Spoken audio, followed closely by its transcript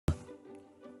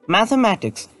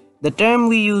Mathematics, the term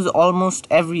we use almost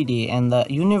every day and the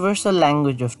universal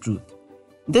language of truth.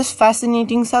 This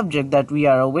fascinating subject that we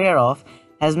are aware of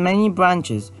has many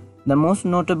branches, the most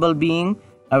notable being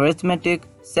arithmetic,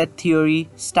 set theory,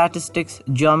 statistics,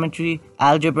 geometry,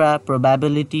 algebra,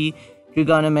 probability,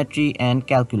 trigonometry, and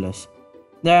calculus.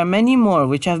 There are many more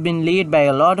which have been laid by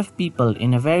a lot of people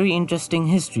in a very interesting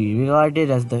history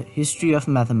regarded as the history of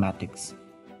mathematics.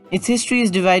 Its history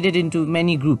is divided into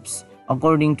many groups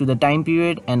according to the time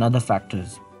period and other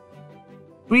factors.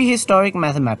 Prehistoric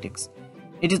mathematics.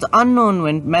 It is unknown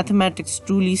when mathematics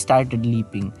truly started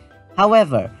leaping.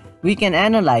 However, we can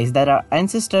analyze that our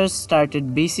ancestors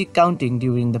started basic counting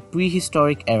during the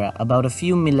prehistoric era about a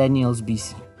few millennials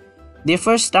BC. They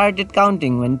first started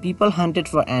counting when people hunted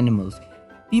for animals.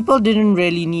 People didn't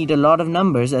really need a lot of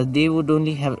numbers as they would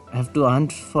only have to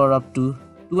hunt for up to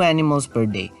 2 animals per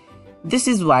day. This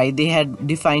is why they had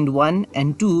defined 1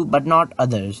 and 2 but not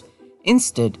others.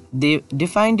 Instead, they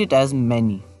defined it as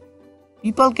many.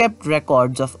 People kept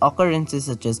records of occurrences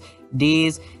such as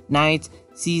days, nights,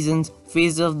 seasons,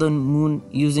 phases of the moon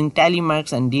using tally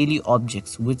marks and daily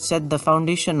objects, which set the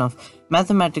foundation of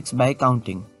mathematics by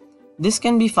counting. This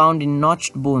can be found in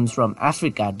notched bones from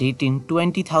Africa dating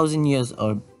 20,000 years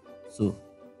or so.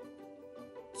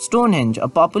 Stonehenge, a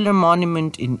popular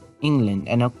monument in England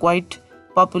and a quite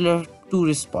popular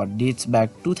tourist spot, dates back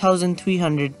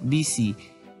 2300 BC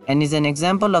and is an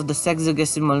example of the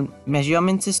sexagesimal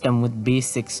measurement system with base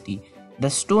 60. The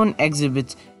stone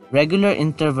exhibits regular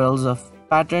intervals of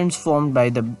patterns formed by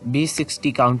the base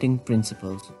 60 counting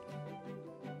principles.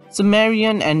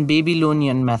 Sumerian and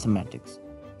Babylonian mathematics.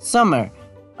 Sumer,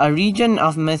 a region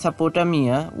of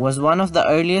Mesopotamia, was one of the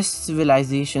earliest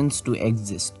civilizations to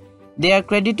exist. They are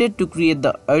credited to create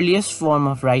the earliest form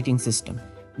of writing system.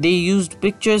 They used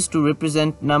pictures to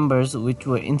represent numbers which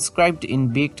were inscribed in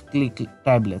baked clay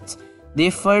tablets. They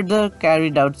further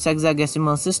carried out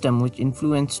sexagesimal system which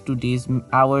influenced today's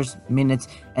hours, minutes,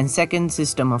 and second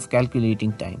system of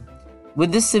calculating time.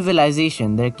 With this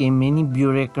civilization, there came many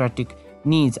bureaucratic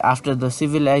needs after the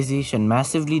civilization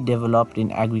massively developed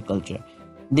in agriculture.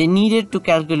 They needed to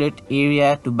calculate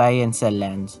area to buy and sell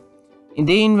lands.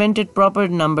 They invented proper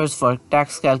numbers for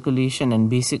tax calculation and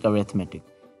basic arithmetic.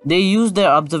 They used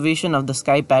their observation of the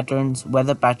sky patterns,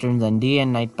 weather patterns, and day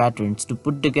and night patterns to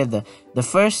put together the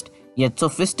first yet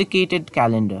sophisticated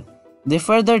calendar. They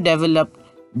further developed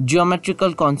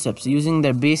geometrical concepts using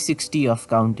their base 60 of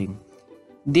counting.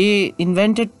 They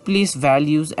invented place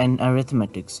values and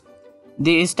arithmetics.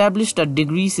 They established a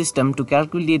degree system to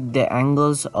calculate the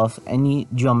angles of any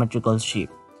geometrical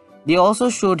shape. They also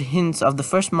showed hints of the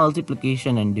first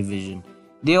multiplication and division.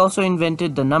 They also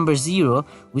invented the number 0,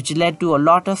 which led to a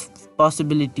lot of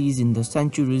possibilities in the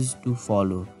centuries to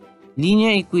follow.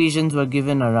 Linear equations were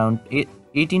given around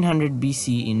 1800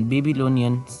 BC in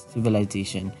Babylonian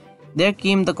civilization. There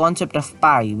came the concept of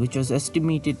pi, which was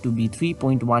estimated to be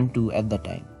 3.12 at the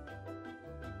time.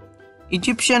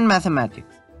 Egyptian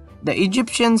mathematics. The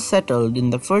Egyptians settled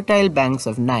in the fertile banks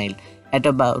of Nile at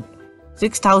about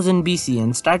 6000 BC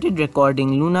and started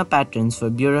recording lunar patterns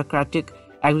for bureaucratic,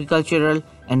 agricultural,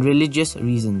 and religious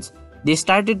reasons. They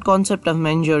started concept of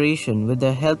mensuration with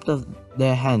the help of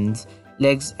their hands,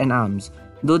 legs, and arms.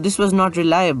 Though this was not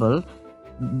reliable,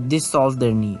 this solved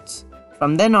their needs.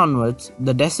 From then onwards,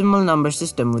 the decimal number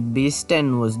system with base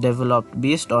 10 was developed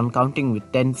based on counting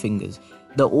with 10 fingers.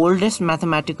 The oldest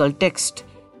mathematical text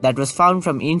that was found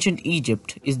from ancient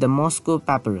Egypt is the Moscow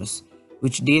Papyrus,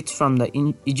 which dates from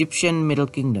the Egyptian Middle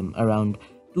Kingdom around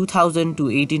 2000 to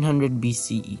 1800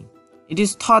 BCE. It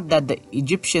is thought that the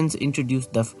Egyptians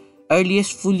introduced the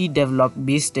earliest fully developed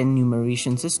base 10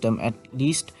 numeration system at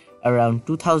least around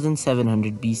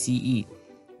 2700 BCE.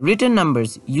 Written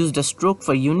numbers used a stroke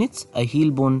for units, a heel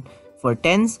bone for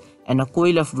tens, and a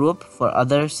coil of rope for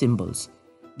other symbols.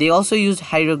 They also used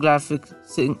hieroglyphic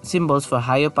symbols for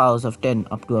higher powers of 10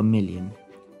 up to a million.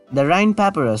 The Rhine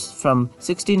Papyrus from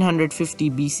 1650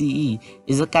 BCE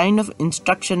is a kind of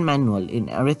instruction manual in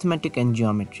arithmetic and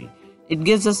geometry. It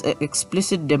gives us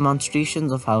explicit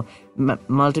demonstrations of how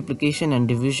multiplication and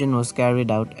division was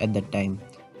carried out at that time.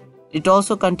 It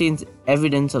also contains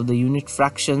evidence of the unit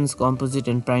fractions, composite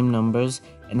and prime numbers,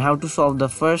 and how to solve the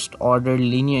first order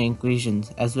linear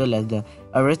equations as well as the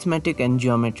arithmetic and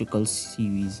geometrical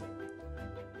series.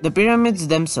 The pyramids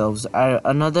themselves are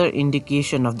another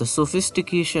indication of the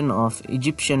sophistication of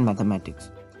Egyptian mathematics.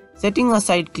 Setting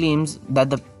aside claims that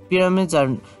the pyramids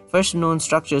are first known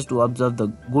structures to observe the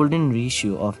golden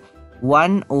ratio of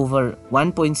 1 over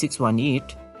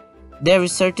 1.618, there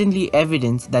is certainly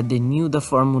evidence that they knew the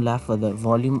formula for the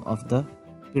volume of the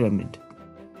pyramid.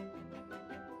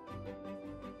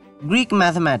 Greek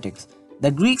mathematics.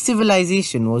 The Greek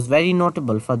civilization was very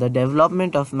notable for the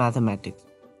development of mathematics.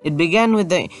 It began with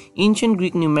the ancient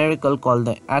Greek numerical called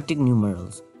the Attic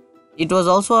numerals. It was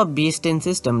also a base 10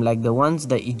 system like the ones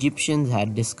the Egyptians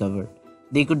had discovered.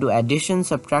 They could do addition,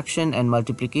 subtraction, and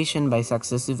multiplication by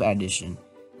successive addition.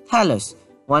 Thales,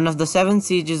 one of the 7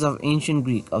 sages of ancient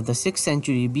Greek of the 6th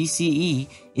century BCE,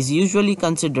 is usually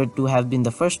considered to have been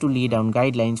the first to lay down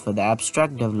guidelines for the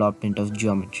abstract development of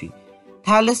geometry.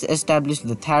 Thales established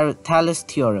the Thales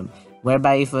theorem,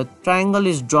 whereby if a triangle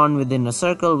is drawn within a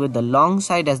circle with the long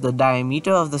side as the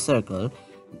diameter of the circle,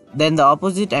 then the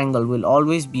opposite angle will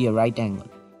always be a right angle.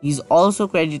 He is also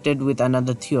credited with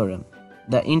another theorem,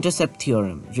 the intercept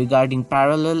theorem, regarding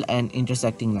parallel and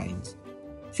intersecting lines.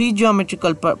 3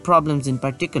 geometrical problems in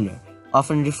particular,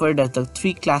 often referred as the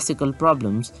 3 classical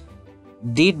problems,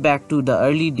 date back to the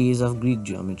early days of Greek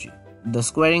geometry: the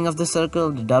squaring of the circle,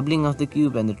 the doubling of the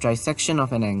cube, and the trisection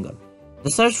of an angle.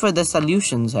 The search for the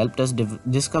solutions helped us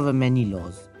discover many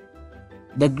laws.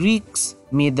 The Greeks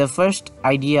made the first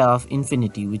idea of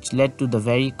infinity, which led to the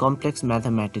very complex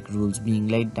mathematic rules being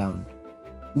laid down.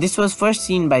 This was first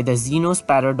seen by the Zeno's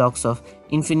paradox of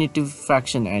infinitive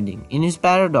fraction adding. In his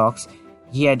paradox,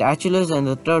 he had Achilles and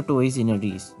the tortoise in a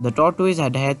race. The tortoise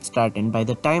had a head start, and by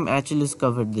the time Achilles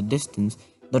covered the distance,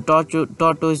 the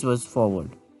tortoise was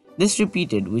forward. This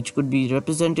repeated, which could be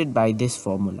represented by this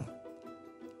formula.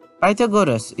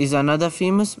 Pythagoras is another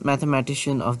famous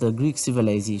mathematician of the Greek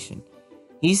civilization.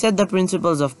 He set the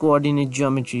principles of coordinate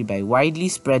geometry by widely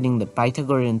spreading the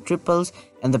Pythagorean triples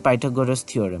and the Pythagoras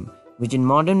theorem, which in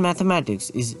modern mathematics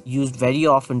is used very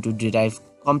often to derive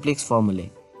complex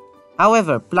formulae.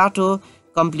 However, Plato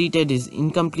completed his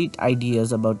incomplete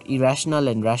ideas about irrational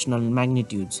and rational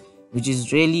magnitudes, which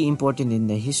is really important in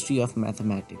the history of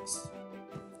mathematics.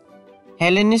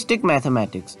 Hellenistic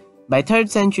mathematics. By 3rd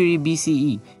century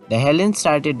BCE, the Hellenes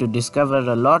started to discover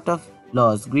a lot of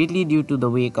laws, greatly due to the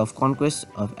wake of conquest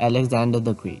of Alexander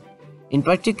the Great. In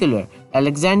particular,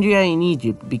 Alexandria in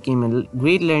Egypt became a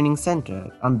great learning center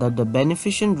under the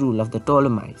beneficent rule of the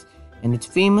Ptolemies, and its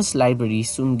famous library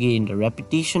soon gained a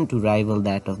reputation to rival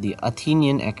that of the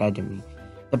Athenian Academy.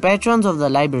 The patrons of the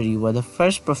library were the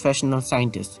first professional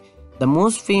scientists. The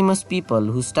most famous people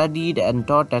who studied and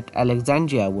taught at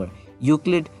Alexandria were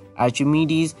Euclid,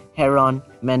 Archimedes, Heron,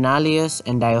 Menelaus,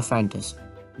 and Diophantus.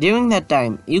 During that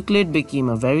time, Euclid became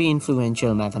a very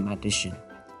influential mathematician.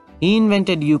 He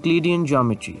invented Euclidean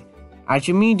geometry.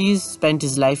 Archimedes spent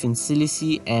his life in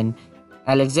Cilicia and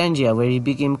Alexandria, where he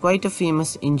became quite a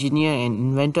famous engineer and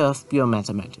inventor of pure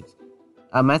mathematics.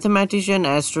 A mathematician,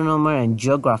 astronomer, and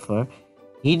geographer,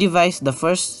 he devised the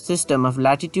first system of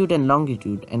latitude and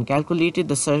longitude and calculated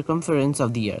the circumference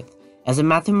of the earth. As a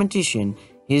mathematician,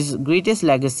 his greatest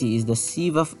legacy is the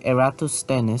sieve of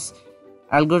Eratosthenes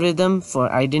algorithm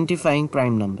for identifying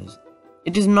prime numbers.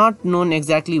 It is not known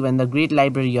exactly when the great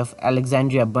library of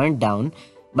Alexandria burned down,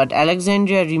 but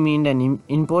Alexandria remained an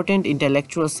important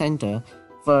intellectual center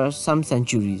for some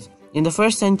centuries. In the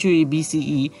 1st century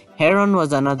BCE, Heron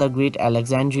was another great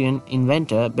Alexandrian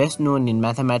inventor, best known in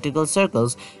mathematical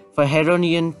circles for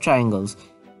Heronian triangles.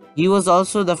 He was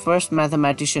also the first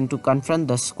mathematician to confront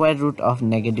the square root of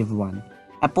 -1.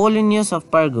 Apollonius of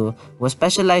Perga was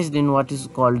specialized in what is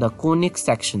called the conic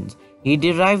sections. He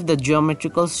derived the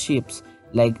geometrical shapes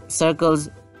like circles,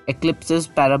 ellipses,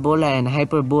 parabola, and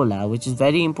hyperbola, which is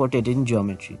very important in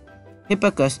geometry.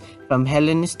 Hipparchus from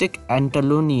Hellenistic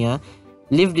Anatolia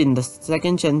lived in the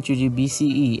 2nd century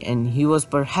BCE, and he was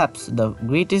perhaps the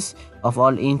greatest of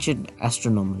all ancient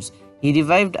astronomers. He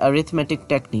revived arithmetic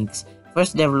techniques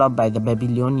first developed by the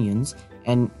Babylonians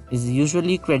and is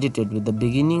usually credited with the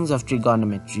beginnings of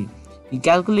trigonometry. He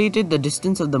calculated the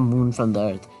distance of the moon from the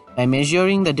earth by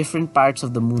measuring the different parts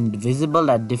of the moon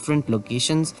visible at different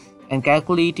locations and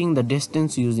calculating the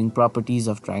distance using properties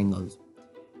of triangles.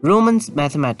 Roman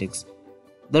mathematics.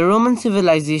 The Roman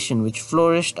civilization, which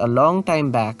flourished a long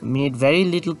time back, made very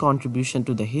little contribution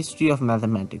to the history of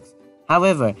mathematics.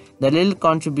 However, the little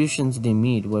contributions they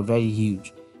made were very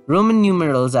huge. Roman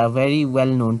numerals are very well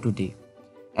known today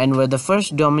and were the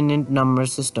first dominant number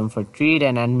system for trade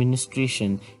and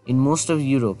administration in most of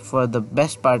Europe for the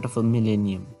best part of a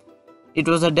millennium. It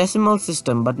was a decimal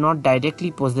system but not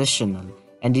directly positional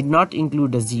and did not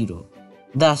include a zero.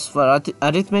 Thus, for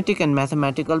arithmetic and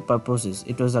mathematical purposes,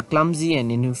 it was a clumsy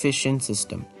and inefficient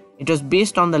system. It was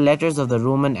based on the letters of the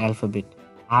Roman alphabet: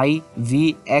 I,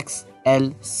 V, X,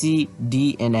 L, C,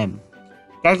 D, and M.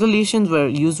 Calculations were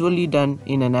usually done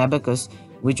in an abacus,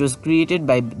 which was created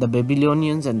by the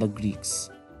Babylonians and the Greeks.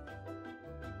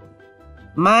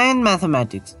 Mayan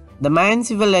mathematics. The Mayan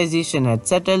civilization had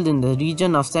settled in the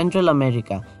region of Central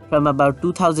America from about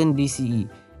 2000 BCE.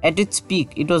 At its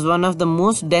peak, it was one of the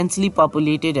most densely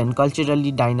populated and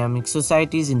culturally dynamic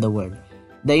societies in the world.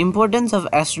 The importance of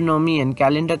astronomy and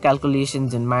calendar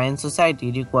calculations in Mayan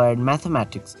society required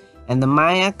mathematics, and the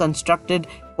Maya constructed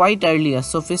quite early a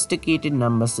sophisticated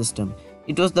number system.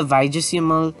 It was the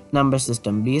vigesimal number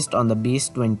system based on the base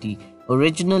 20,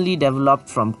 originally developed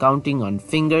from counting on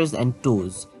fingers and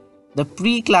toes. The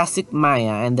pre-classic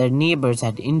Maya and their neighbors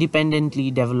had independently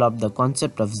developed the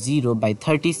concept of zero by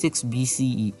 36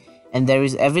 BCE, and there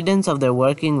is evidence of their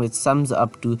working with sums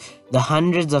up to the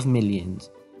hundreds of millions.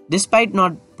 Despite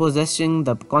not possessing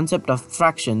the concept of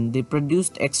fraction, they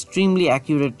produced extremely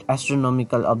accurate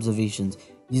astronomical observations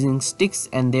using sticks,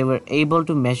 and they were able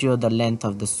to measure the length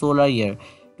of the solar year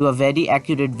to a very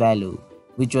accurate value,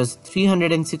 which was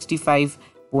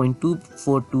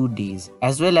 365.242 days,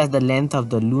 as well as the length of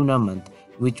the lunar month,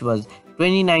 which was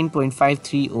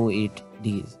 29.5308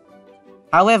 days.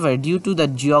 However, due to the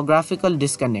geographical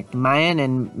disconnect, Mayan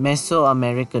and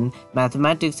Mesoamerican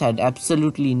mathematics had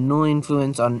absolutely no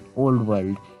influence on Old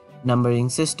World numbering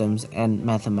systems and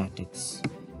mathematics.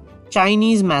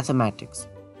 Chinese mathematics.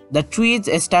 The trades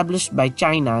established by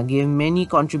China gave many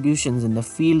contributions in the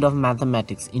field of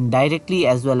mathematics, indirectly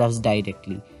as well as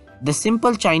directly. The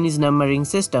simple Chinese numbering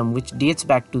system, which dates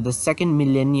back to the 2nd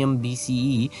millennium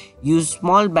BCE, used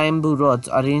small bamboo rods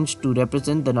arranged to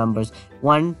represent the numbers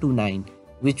 1 to 9,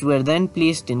 which were then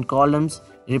placed in columns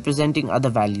representing other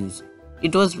values.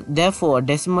 It was therefore a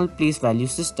decimal place value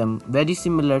system, very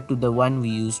similar to the one we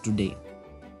use today.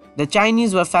 The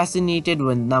Chinese were fascinated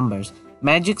with numbers.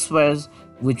 Magic squares,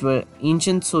 which were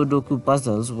ancient Sudoku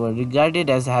puzzles, were regarded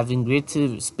as having great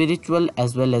spiritual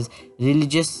as well as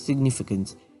religious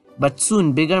significance. But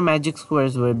soon bigger magic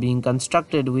squares were being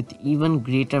constructed with even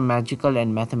greater magical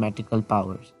and mathematical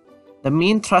powers. The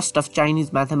main thrust of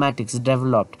Chinese mathematics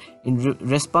developed in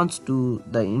response to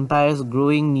the empire's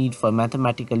growing need for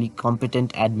mathematically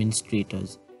competent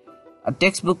administrators. A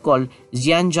textbook called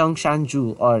Jianzhong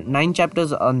Shanzhu, or 9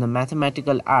 chapters on the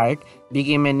mathematical art,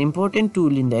 became an important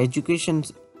tool in the education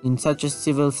in such a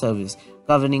civil service,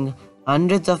 covering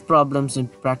hundreds of problems in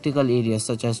practical areas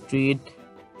such as trade,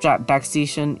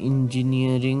 taxation,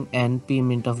 engineering, and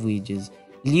payment of wages.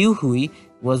 Liu Hui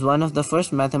was one of the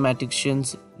first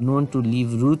mathematicians known to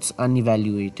leave roots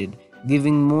unevaluated,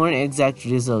 giving more exact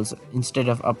results instead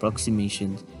of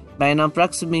approximations. By an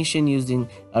approximation using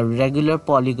a regular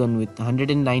polygon with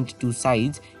 192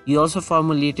 sides, he also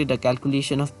formulated a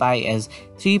calculation of pi as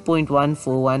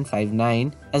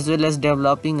 3.14159, as well as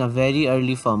developing a very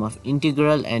early form of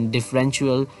integral and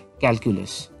differential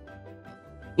calculus.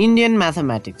 Indian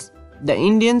mathematics. The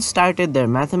Indians started their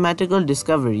mathematical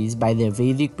discoveries by their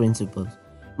Vedic principles.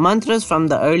 Mantras from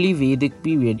the early Vedic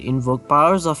period invoke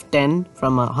powers of 10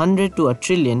 from 100 to a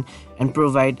trillion and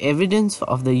provide evidence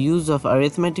of the use of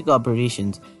arithmetic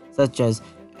operations such as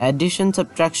addition,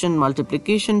 subtraction,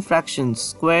 multiplication, fractions,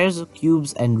 squares,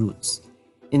 cubes, and roots.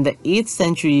 In the 8th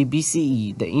century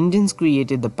BCE, the Indians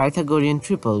created the Pythagorean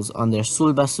triples on their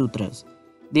Sulba Sutras.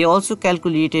 They also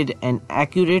calculated an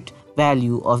accurate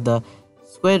value of the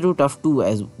square root of 2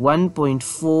 as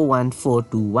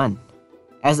 1.41421.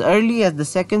 As early as the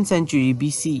 2nd century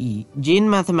BCE, Jain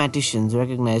mathematicians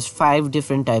recognized 5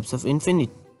 different types of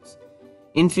infinites.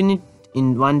 Infinite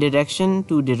in one direction,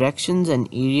 2 directions, and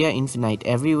area infinite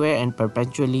everywhere, and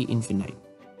perpetually infinite.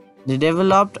 They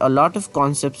developed a lot of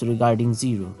concepts regarding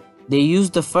zero. They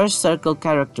used the first circle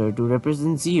character to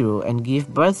represent zero and gave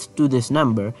birth to this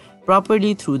number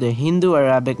properly through the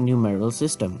Hindu-Arabic numeral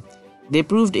system. They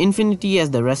proved infinity as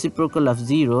the reciprocal of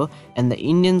zero, and the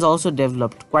Indians also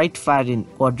developed quite far in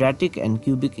quadratic and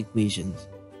cubic equations.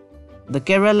 The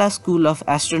Kerala school of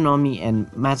astronomy and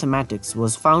mathematics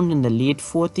was found in the late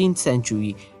 14th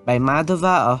century by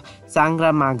Madhava of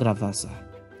Sangramagravasa.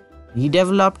 He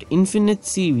developed infinite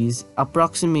series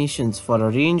approximations for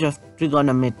a range of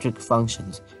trigonometric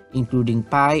functions, including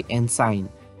pi and sine.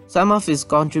 Some of his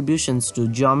contributions to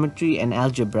geometry and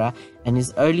algebra and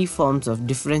his early forms of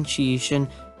differentiation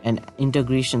and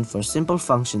integration for simple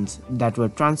functions that were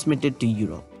transmitted to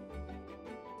Europe.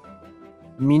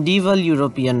 Medieval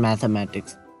European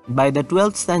mathematics. By the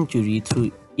 12th century,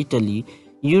 through Italy,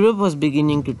 Europe was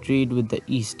beginning to trade with the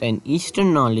East, and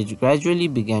Eastern knowledge gradually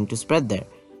began to spread there.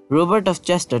 Robert of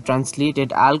Chester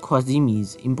translated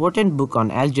Al-Khwarizmi's important book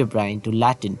on algebra into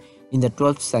Latin in the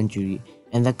 12th century,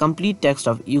 and the complete text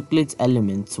of Euclid's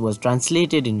Elements was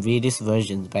translated in various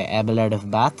versions by Abelard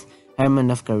of Bath,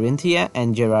 Hermann of Carinthia,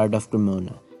 and Gerard of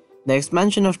Cremona. The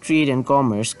expansion of trade and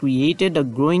commerce created a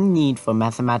growing need for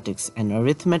mathematics and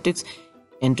arithmetics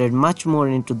entered much more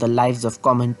into the lives of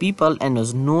common people and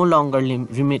was no longer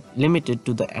limited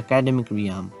to the academic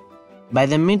realm. By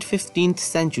the mid-15th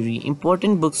century,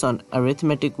 important books on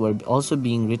arithmetic were also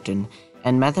being written,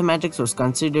 and mathematics was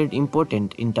considered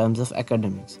important in terms of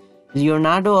academics.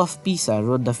 Leonardo of Pisa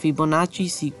wrote the Fibonacci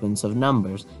sequence of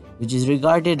numbers, which is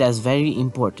regarded as very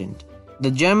important.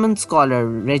 The German scholar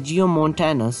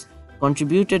Regiomontanus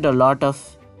contributed a lot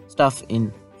of stuff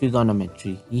in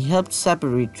trigonometry. He helped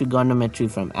separate trigonometry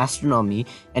from astronomy,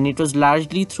 and it was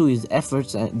largely through his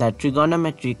efforts that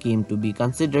trigonometry came to be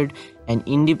considered an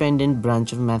independent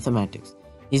branch of mathematics.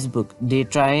 His book De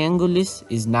Triangulis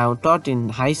is now taught in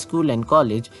high school and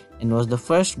college and was the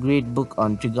first great book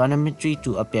on trigonometry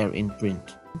to appear in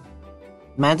print.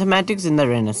 Mathematics in the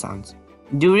Renaissance.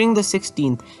 During the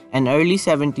 16th and early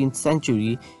 17th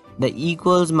century, the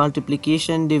equals,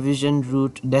 multiplication, division,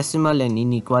 root, decimal, and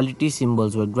inequality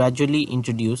symbols were gradually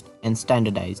introduced and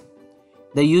standardized.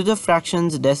 The use of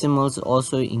fractions, decimals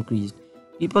also increased.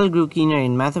 People grew keener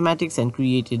in mathematics and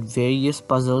created various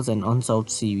puzzles and unsolved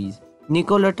series.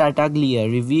 Niccolo Tartaglia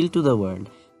revealed to the world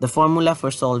the formula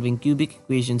for solving cubic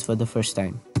equations for the first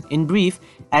time. In brief,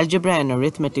 algebra and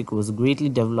arithmetic was greatly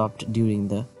developed during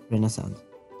the Renaissance.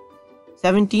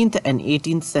 17th and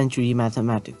 18th century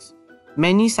mathematics.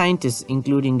 Many scientists,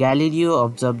 including Galileo,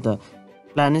 observed the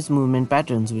planet's movement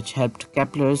patterns, which helped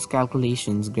Kepler's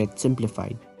calculations get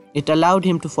simplified. It allowed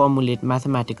him to formulate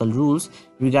mathematical rules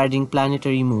regarding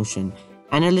planetary motion.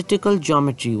 Analytical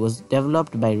geometry was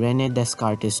developed by René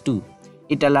Descartes too.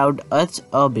 It allowed Earth's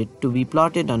orbit to be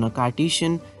plotted on a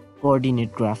Cartesian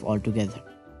coordinate graph altogether.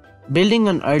 Building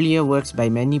on earlier works by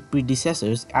many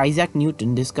predecessors, Isaac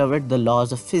Newton discovered the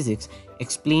laws of physics,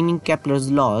 explaining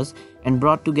Kepler's laws, and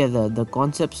brought together the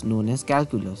concepts known as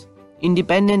calculus.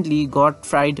 Independently,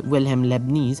 Gottfried Wilhelm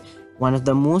Leibniz, one of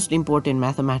the most important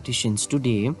mathematicians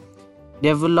today,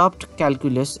 developed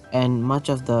calculus and much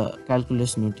of the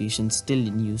calculus notation still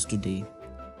in use today.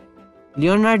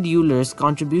 Leonhard Euler's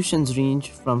contributions range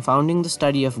from founding the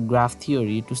study of graph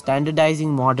theory to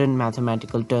standardizing modern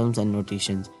mathematical terms and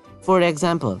notations. For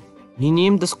example, he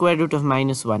named the square root of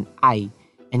 -1 I,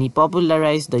 and he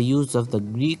popularized the use of the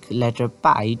Greek letter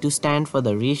pi to stand for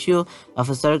the ratio of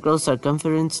a circle's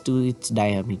circumference to its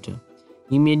diameter.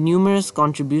 He made numerous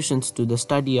contributions to the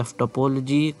study of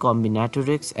topology,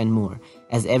 combinatorics, and more,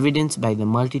 as evidenced by the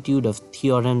multitude of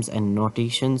theorems and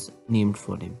notations named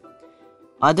for him.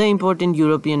 Other important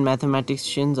European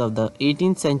mathematicians of the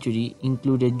 18th century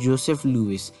included Joseph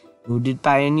Louis, who did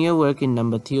pioneer work in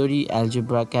number theory,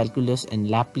 algebra, calculus, and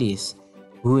Laplace,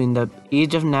 who in the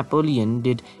age of Napoleon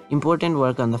did important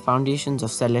work on the foundations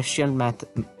of celestial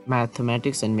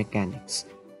mathematics and mechanics,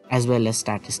 as well as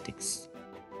statistics.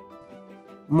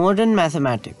 Modern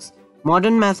mathematics.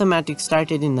 Modern mathematics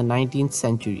started in the 19th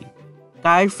century.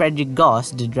 Carl Friedrich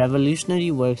Gauss did revolutionary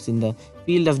works in the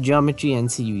field of geometry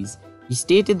and series. He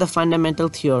stated the fundamental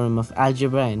theorem of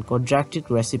algebra and quadratic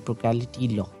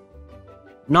reciprocality law.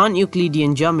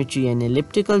 Non-Euclidean geometry and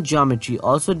elliptical geometry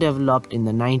also developed in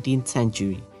the 19th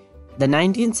century. The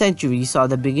 19th century saw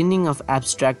the beginning of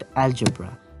abstract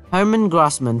algebra. Hermann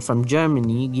Grossmann from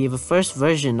Germany gave a first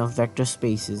version of vector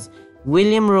spaces.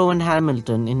 William Rowan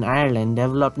Hamilton in Ireland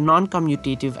developed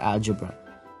non-commutative algebra.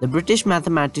 The British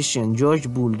mathematician George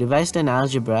Boole devised an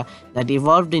algebra that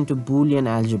evolved into Boolean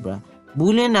algebra.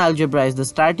 Boolean algebra is the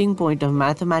starting point of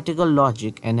mathematical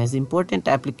logic and has important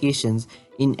applications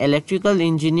in electrical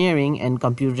engineering and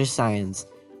computer science.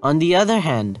 On the other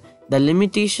hand, the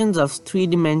limitations of three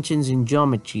dimensions in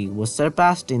geometry were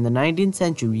surpassed in the 19th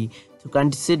century through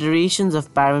considerations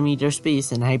of parameter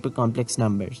space and hypercomplex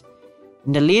numbers.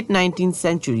 In the late 19th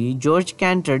century, George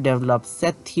Cantor developed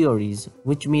set theories,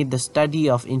 which made the study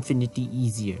of infinity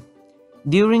easier.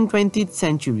 During 20th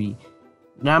century,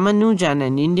 Ramanujan,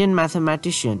 an Indian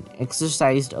mathematician,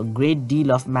 exercised a great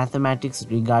deal of mathematics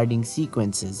regarding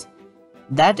sequences.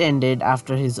 That ended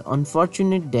after his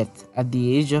unfortunate death at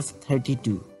the age of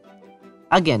 32.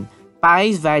 Again,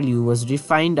 pi's value was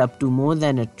refined up to more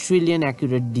than 1 trillion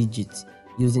accurate digits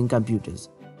using computers.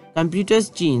 Computers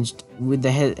changed with the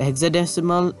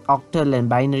hexadecimal, octal, and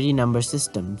binary number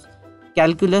systems.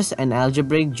 Calculus and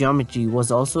algebraic geometry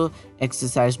was also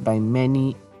exercised by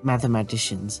many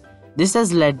mathematicians. This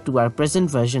has led to our present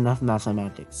version of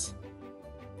mathematics.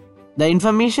 The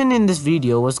information in this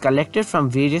video was collected from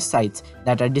various sites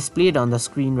that are displayed on the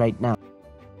screen right now.